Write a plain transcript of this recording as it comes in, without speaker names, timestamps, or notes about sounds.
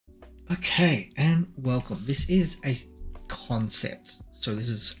Okay, and welcome. This is a concept. So this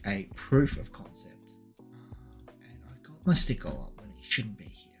is a proof of concept. And I got my stick all up when he shouldn't be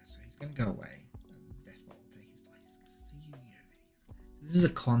here. So he's going to go away and Deathbot will take his place because it's a Yu-Gi-Oh video. This is a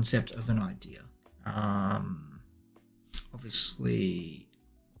concept of an idea. Obviously,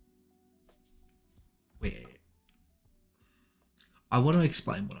 where I want to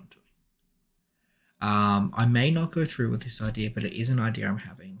explain what I'm doing. I may not go through with this idea, but it is an idea I'm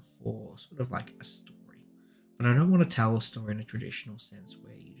having for sort of like a story. But I don't want to tell a story in a traditional sense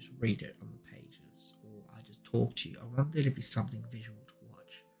where you just read it on the pages or I just talk to you. I want there to be something visual to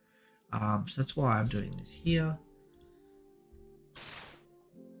watch. So that's why I'm doing this here.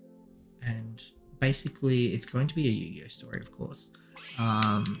 And basically it's going to be a Yu-Gi-Oh story, of course.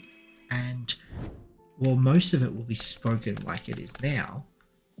 And well, most of it will be spoken like it is now.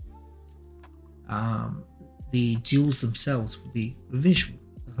 The duels themselves will be visual.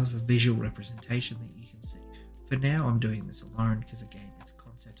 They'll have a visual representation that you can see. For now, I'm doing this alone because, again, it's a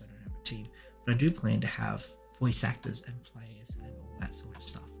concept. I don't have a team, but I do plan to have voice actors and players and all that sort of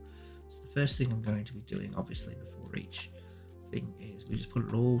stuff. So the first thing I'm going to be doing, obviously, before each thing is we just put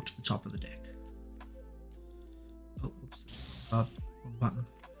it all to the top of the deck. Oh, whoops. Wrong button.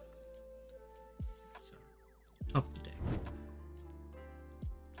 So, top of the deck.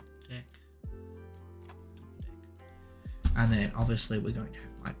 And then obviously we're going to have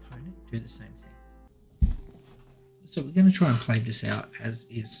my opponent do the same thing. So we're going to try and play this out as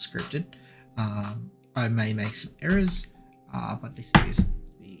is scripted. I may make some errors, but this is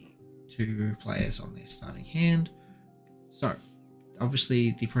the two players on their starting hand. So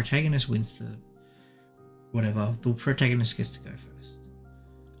obviously the protagonist wins the whatever. The protagonist gets to go first.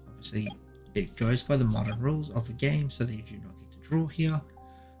 Obviously it goes by the modern rules of the game, so that you do not get to draw here.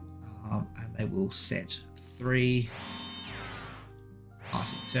 And they will set 3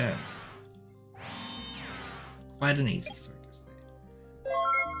 passing turn. Quite an easy focus there.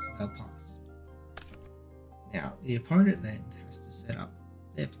 So they'll pass. Now, the opponent then has to set up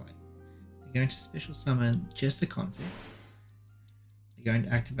their play. They're going to special summon just a conflict. They're going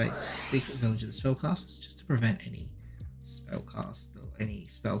to activate Secret Village of the Spellcasters just to prevent any spellcast or any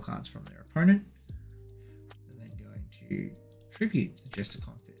spell cards from their opponent. They're then going to tribute the just a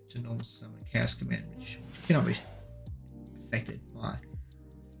conflict to normal summon Chaos Command, which cannot be affected by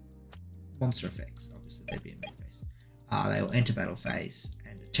monster effects. Obviously they'd be in mid phase. They will enter battle phase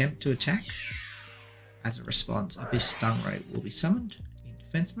and attempt to attack. As a response, Abyss Stingray will be summoned in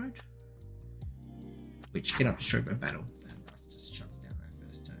defense mode, which cannot be destroyed by battle, and thus just shuts down that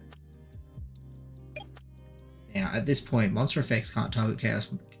first turn. Now at this point, monster effects can't target Chaos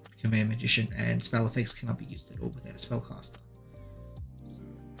Command Magician, and spell effects cannot be used at all without a spellcaster. So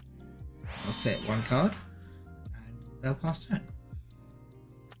I'll set 1 card and they'll pass turn.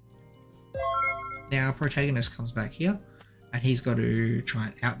 Now our protagonist comes back here and he's got to try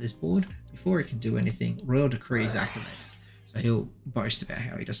and out this board. Before he can do anything, Royal Decree is activated. So he'll boast about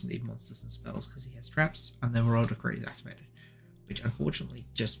how he doesn't need monsters and spells because he has traps, and then Royal Decree is activated, which unfortunately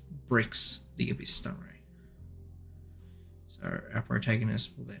just bricks the Abyss Stingray. So our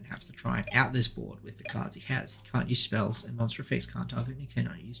protagonist will then have to try and out this board with the cards he has. He can't use spells and monster effects can't target, and he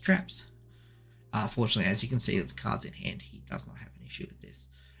cannot use traps. Fortunately, as you can see with the cards in hand, he does not have an issue with this.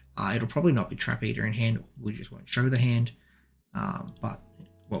 It'll probably not be Trap Eater in hand, we just won't show the hand. But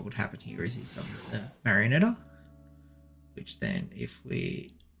what would happen here is he summons the Marionetta, which then, if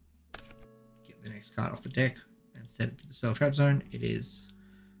we get the next card off the deck and set it to the Spell Trap Zone, it is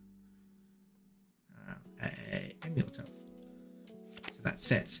a Amulet Elf. So that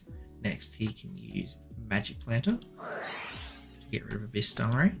sets. Next, he can use Magic Planter to get rid of Abyss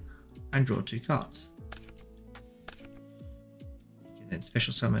Stingray and draw 2 cards. Then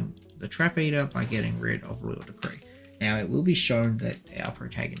special summon the Trap Eater by getting rid of Royal Decree. Now it will be shown that our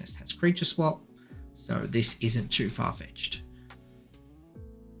protagonist has creature swap, so this isn't too far-fetched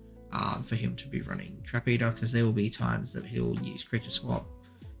for him to be running Trap Eater, because there will be times that he'll use creature swap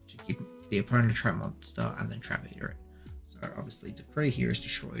to give the opponent a trap monster and then Trap Eater it. So obviously Decree here is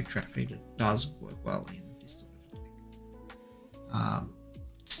destroyed. Trap Eater does work well in this sort of deck.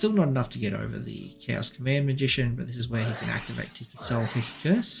 Still not enough to get over the Chaos Command Magician, but this is where he can activate Tiki Soul, Tiki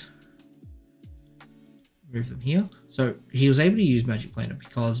Curse. Move them here. So he was able to use Magic Planter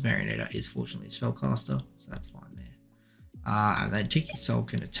because Marionetta is fortunately a spellcaster, so that's fine there. And then Tiki Soul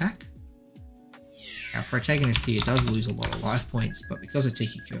can attack. Our protagonist here does lose a lot of life points, but because of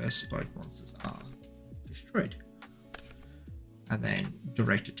Tiki Curse, both monsters are destroyed. And then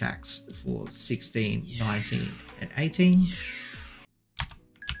direct attacks for 16, 19, and 18.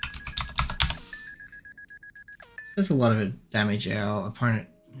 That's a lot of damage our opponent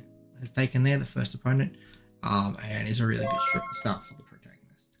has taken there, the first opponent, and is a really good start for the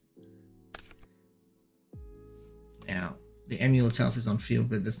protagonist. Now, the Emule itself is on field,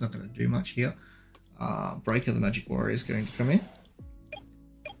 but that's not going to do much here. Breaker, the Magic Warrior, is going to come in.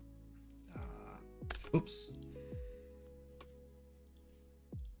 Oops.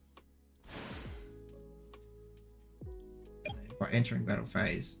 By entering battle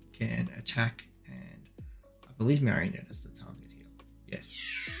phase, can attack, and I believe Marionette is the target here. Yes,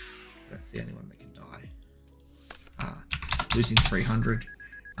 that's the only one that can die. Losing 300,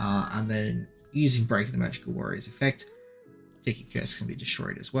 and then using Breaker the Magical Warrior's effect, Tiki Curse can be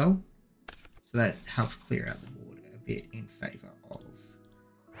destroyed as well. So that helps clear out the board a bit in favor of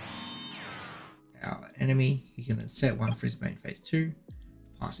our enemy. He can then set one for his main phase 2,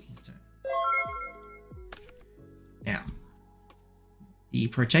 passing his turn. Now, the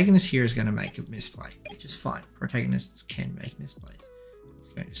protagonist here is going to make a misplay, which is fine. Protagonists can make misplays. He's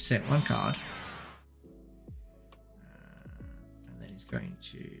going to set one card, and then he's going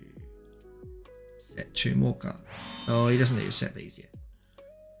to set 2 more cards. Oh, he doesn't need to set these yet.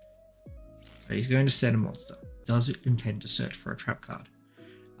 So he's going to set a monster. Does it intend to search for a trap card?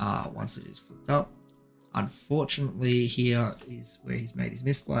 Once it is flipped up. Unfortunately, here is where he's made his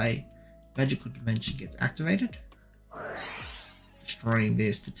misplay. Magical Dimension gets activated, destroying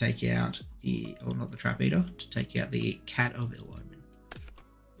this to take out the, or not the Trap Eater, to take out the Cat of Ill Omen,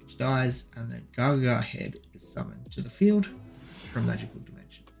 which dies, and then Gargaga Head is summoned to the field from Magical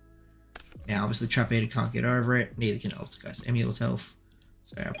Dimension. Now, obviously, Trap Eater can't get over it, neither can Altergeist Emulet Elf,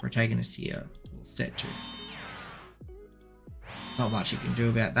 so our protagonist here will set 2. Not much you can do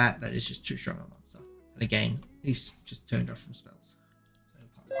about that, that is just too strong a monster. And again, he's just turned off from spells.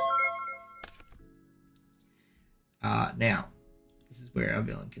 So now, this is where our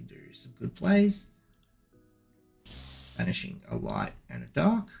villain can do some good plays. Banishing a light and a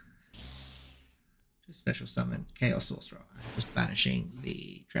dark. To special summon Chaos Sorcerer. Just banishing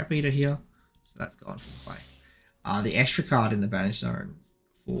the Trap Eater here. So that's gone from play. The extra card in the banish zone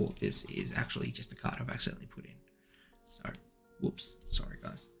for this is actually just a card I've accidentally put in. So, whoops. Sorry,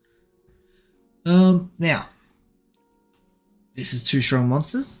 guys. Now, this is 2 strong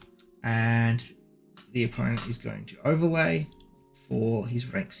monsters, and the opponent is going to overlay for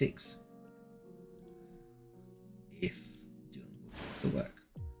his rank 6 if dealing with the work.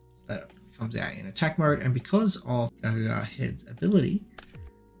 So that comes out in attack mode, and because of Gargaga Head's ability,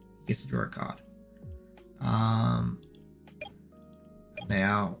 he gets to draw a card.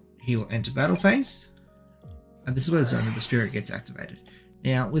 Now he will enter battle phase, and this is where Zoma the Spirit gets activated.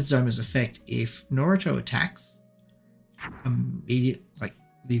 Now, with Zoma's effect, if Naruto attacks, immediate, like,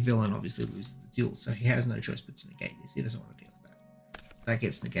 the villain obviously loses the duel, so he has no choice but to negate this. He doesn't want to deal with that. So that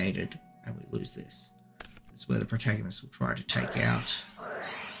gets negated, and we lose this. This is where the protagonist will try to take out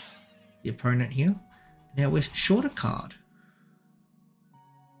the opponent here. Now, we're short a card.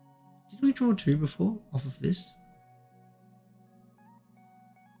 Did we draw 2 before off of this?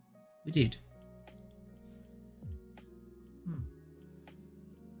 We did.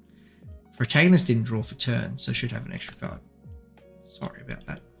 Protagonist didn't draw for turn, so should have an extra card. Sorry about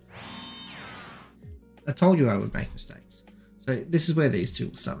that. I told you I would make mistakes. So this is where these 2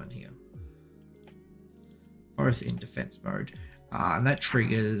 will summon here. Both in defense mode. And that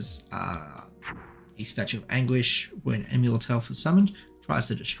triggers the Statue of Anguish when Emulet Elf is summoned. Tries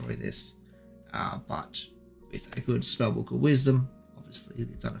to destroy this. But with a good spellbook of wisdom, obviously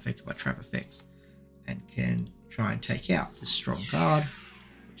it's unaffected by trap effects, and can try and take out this strong card,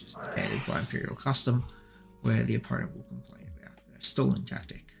 which is negated by Imperial Custom, where the opponent will complain about a stalling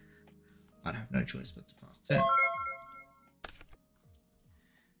tactic. I'd have no choice but to pass turn.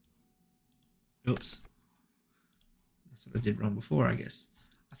 Oops. That's what I did wrong before, I guess.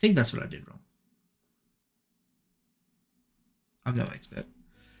 I think that's what I did wrong. I'm no expert.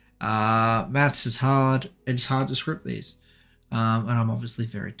 Maths is hard. It's hard to script these. And I'm obviously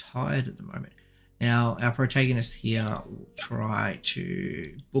very tired at the moment. Now, our protagonist here will try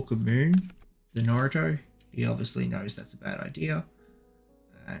to book a moon, the Naruto. He obviously knows that's a bad idea,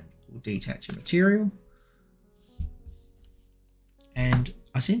 and will detach a material. And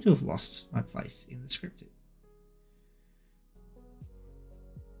I seem to have lost my place in the script.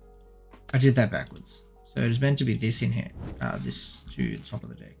 I did that backwards. So it is meant to be this in here, this to the top of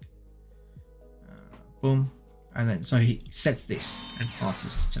the deck. Boom. And then, so he sets this and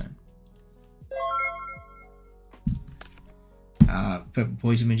passes his turn. Purple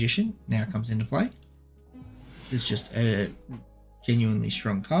Poison Magician now comes into play. This is just a genuinely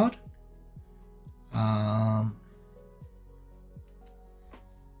strong card.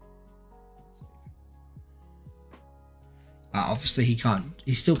 Obviously,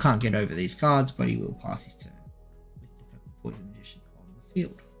 he still can't get over these cards, but he will pass his turn with the Purple Poison Magician on the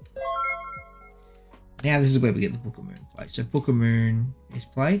field. Now this is where we get the Book of Moon play. So Book of Moon is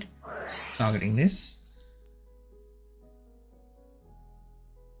played, targeting this.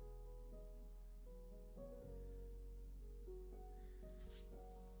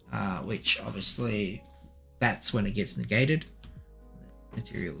 Which obviously, that's when it gets negated. The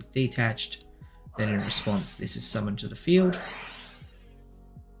material is detached. Then in response, this is summoned to the field.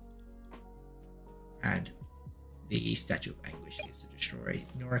 And the Statue of Anguish gets to destroy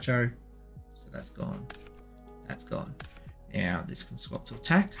Naruto. So that's gone. That's gone. Now this can swap to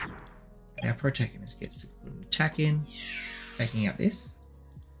attack. And our protagonist gets to put an attack in, taking out this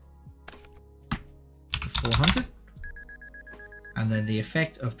for 400. And then the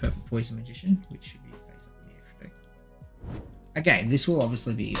effect of Purple Poison Magician, which should be face up in the extra deck. Again, this will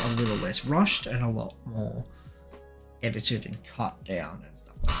obviously be a little less rushed and a lot more edited and cut down and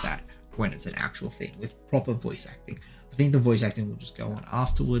stuff like that when it's an actual thing with proper voice acting. I think the voice acting will just go on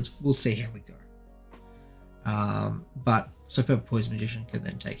afterwards. We'll see how we go. So Purple Poison Magician can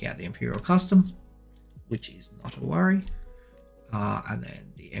then take out the Imperial Custom, which is not a worry. And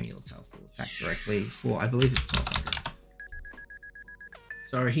then the Amulet Elf will attack directly for, I believe it's 1200.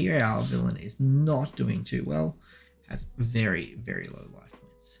 So here our villain is not doing too well. Has very, very low life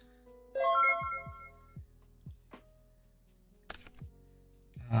points.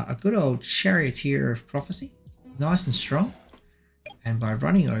 A good old Charioteer of Prophecy. Nice and strong. And by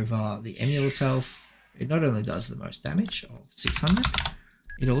running over the Amulet Elf, it not only does the most damage of 600,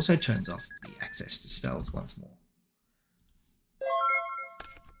 it also turns off the access to spells once more.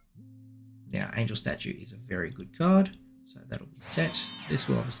 Now, Angel Statue is a very good card, so that'll be set. This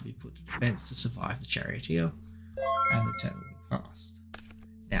will obviously be put to defense to survive the Charioteer, and the turn will be passed.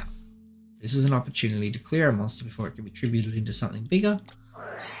 Now, this is an opportunity to clear a monster before it can be tributed into something bigger,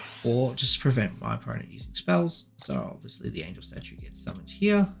 or just prevent my opponent using spells. So obviously the Angel Statue gets summoned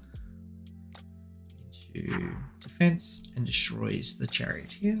here into defense and destroys the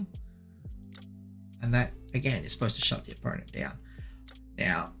Charioteer. And that, again, is supposed to shut the opponent down.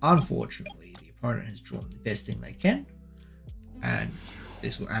 Now, unfortunately, the opponent has drawn the best thing they can, and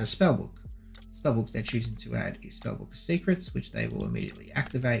this will add a spellbook. The spellbook they're choosing to add is Spellbook of Secrets, which they will immediately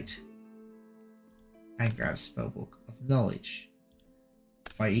activate and grab Spellbook of Knowledge.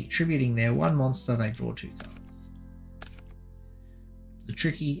 By attributing their one monster, they draw 2 cards. The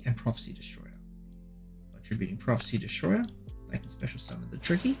Tricky and Prophecy Destroyer. By attributing Prophecy Destroyer, they can special summon the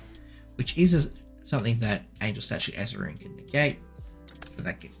Tricky, which is something that Angel Statue Azaroon can negate, so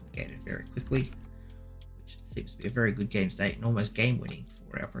that gets negated very quickly, which seems to be a very good game state and almost game winning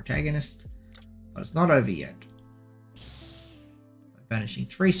for our protagonist. But it's not over yet. By banishing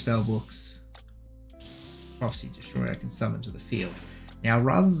 3 spellbooks, Prophecy Destroyer can summon to the field. Now,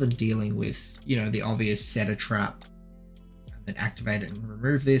 rather than dealing with, the obvious set a trap and then activate it and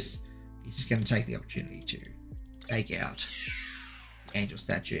remove this, he's just going to take the opportunity to take out the Angel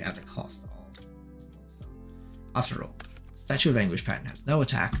Statue at the cost of his monster. After all, Statue of Anguish pattern has no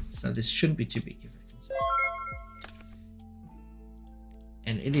attack, so this shouldn't be too big of a concern.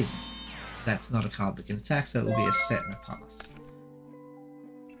 And it isn't. That's not a card that can attack, so it will be a set and a pass.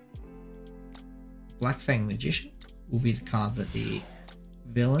 Black Fang Magician will be the card that the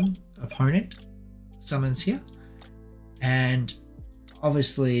villain opponent summons here, and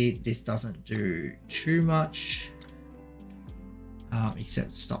obviously this doesn't do too much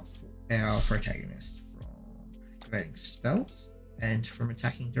except stop our protagonist from activating spells and from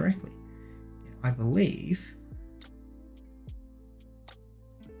attacking directly. I believe,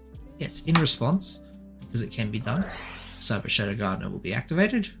 yes, in response, because it can be done, Cyber Shadow Gardener will be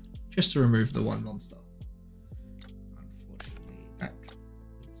activated just to remove the one monster.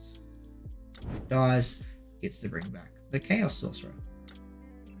 Dies, gets to bring back the Chaos Sorcerer.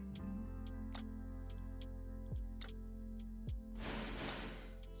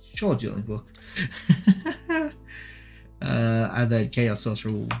 Sure, Dueling Book. And then Chaos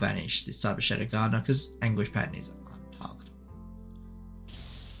Sorcerer will banish the Cyber Shadow Gardener because Anguish pattern is untargetable.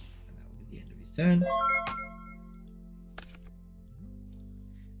 And that will be the end of his turn.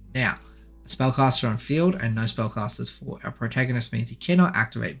 Now, Spellcaster on field and no spellcasters for our protagonist means he cannot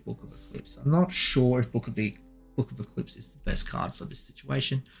activate Book of Eclipse. I'm not sure if Book of Eclipse is the best card for this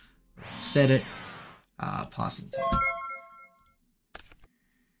situation. Set it, passing turn.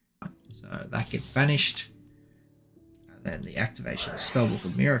 So that gets banished. And then the activation of Spellbook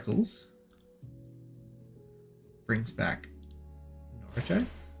of Miracles brings back Naruto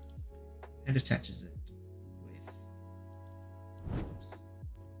and attaches it with... Oops.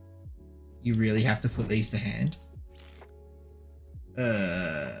 You really have to put these to hand.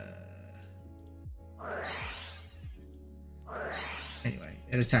 Anyway,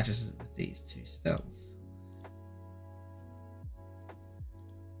 it attaches with these two spells.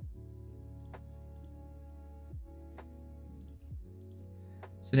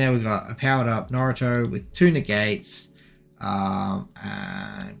 So now we've got a powered up Naruto with 2 negates and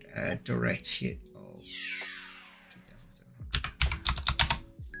a direct hit of 2,700.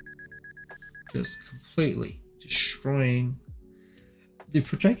 Just completely destroying the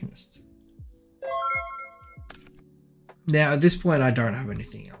protagonist. Now, at this point, I don't have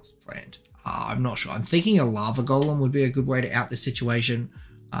anything else planned. I'm not sure. I'm thinking a Lava Golem would be a good way to out this situation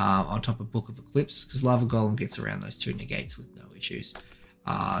on top of Book of Eclipse, because Lava Golem gets around those 2 negates with no issues.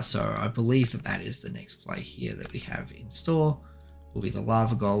 So I believe that that is the next play here that we have in store, will be the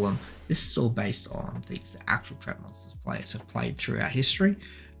Lava Golem. This is all based on things that actual Trap Monsters players have played throughout history.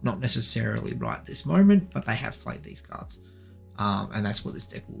 Not necessarily right this moment, but they have played these cards. And that's what this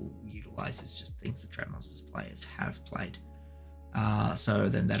deck will utilize, is just things that Trap Monsters players have played. So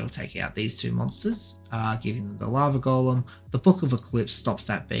then that'll take out these 2 monsters, giving them the Lava Golem. The Book of Eclipse stops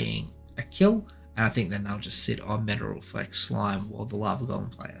that being a kill, and I think then they'll just sit on Metal Flex Slime while the Lava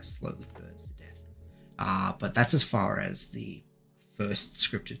Golem player slowly burns to death. But that's as far as the first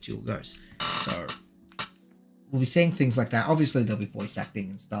scripted duel goes. So we'll be seeing things like that. Obviously, there'll be voice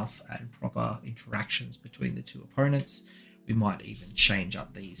acting and stuff and proper interactions between the 2 opponents. We might even change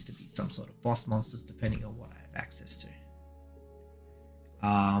up these to be some sort of boss monsters, depending on what I have access to.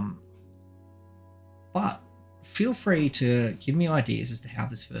 But feel free to give me ideas as to how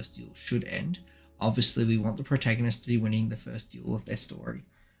this first duel should end. Obviously, we want the protagonist to be winning the first duel of their story.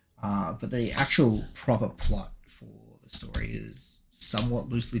 But the actual proper plot for the story is somewhat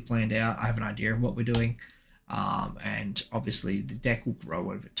loosely planned out. I have an idea of what we're doing. And obviously, the deck will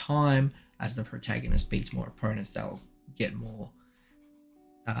grow over time. As the protagonist beats more opponents, they'll get more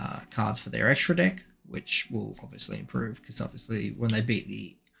cards for their extra deck, which will obviously improve, because obviously when they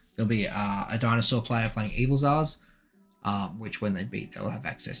beat there'll be a dinosaur player playing Evil Zars, which when they beat, they'll have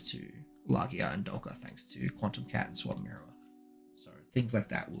access to Lagia and Dolka thanks to Quantum Cat and Swap Mirror. So things like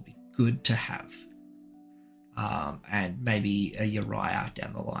that will be good to have. And maybe a Uriah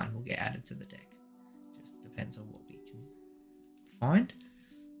down the line will get added to the deck. Just depends on what we can find.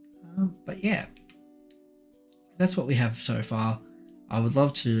 But yeah, that's what we have so far. I would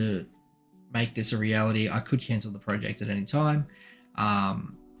love to make this a reality. I could cancel the project at any time.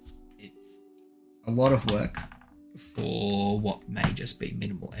 It's a lot of work for what may just be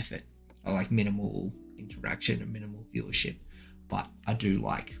minimal effort, or like minimal interaction and minimal viewership. But I do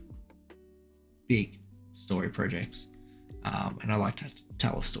like big story projects, and I like to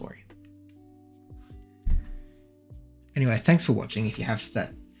tell a story. Anyway, thanks for watching. If you have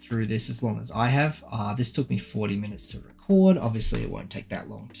sat through this as long as I have, this took me 40 minutes to record. Obviously, it won't take that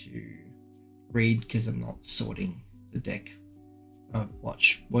long to read because I'm not sorting the deck.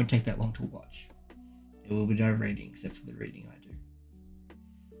 Watch. Won't take that long to watch. There will be no reading except for the reading I do.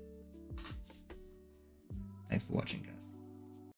 Thanks for watching, guys.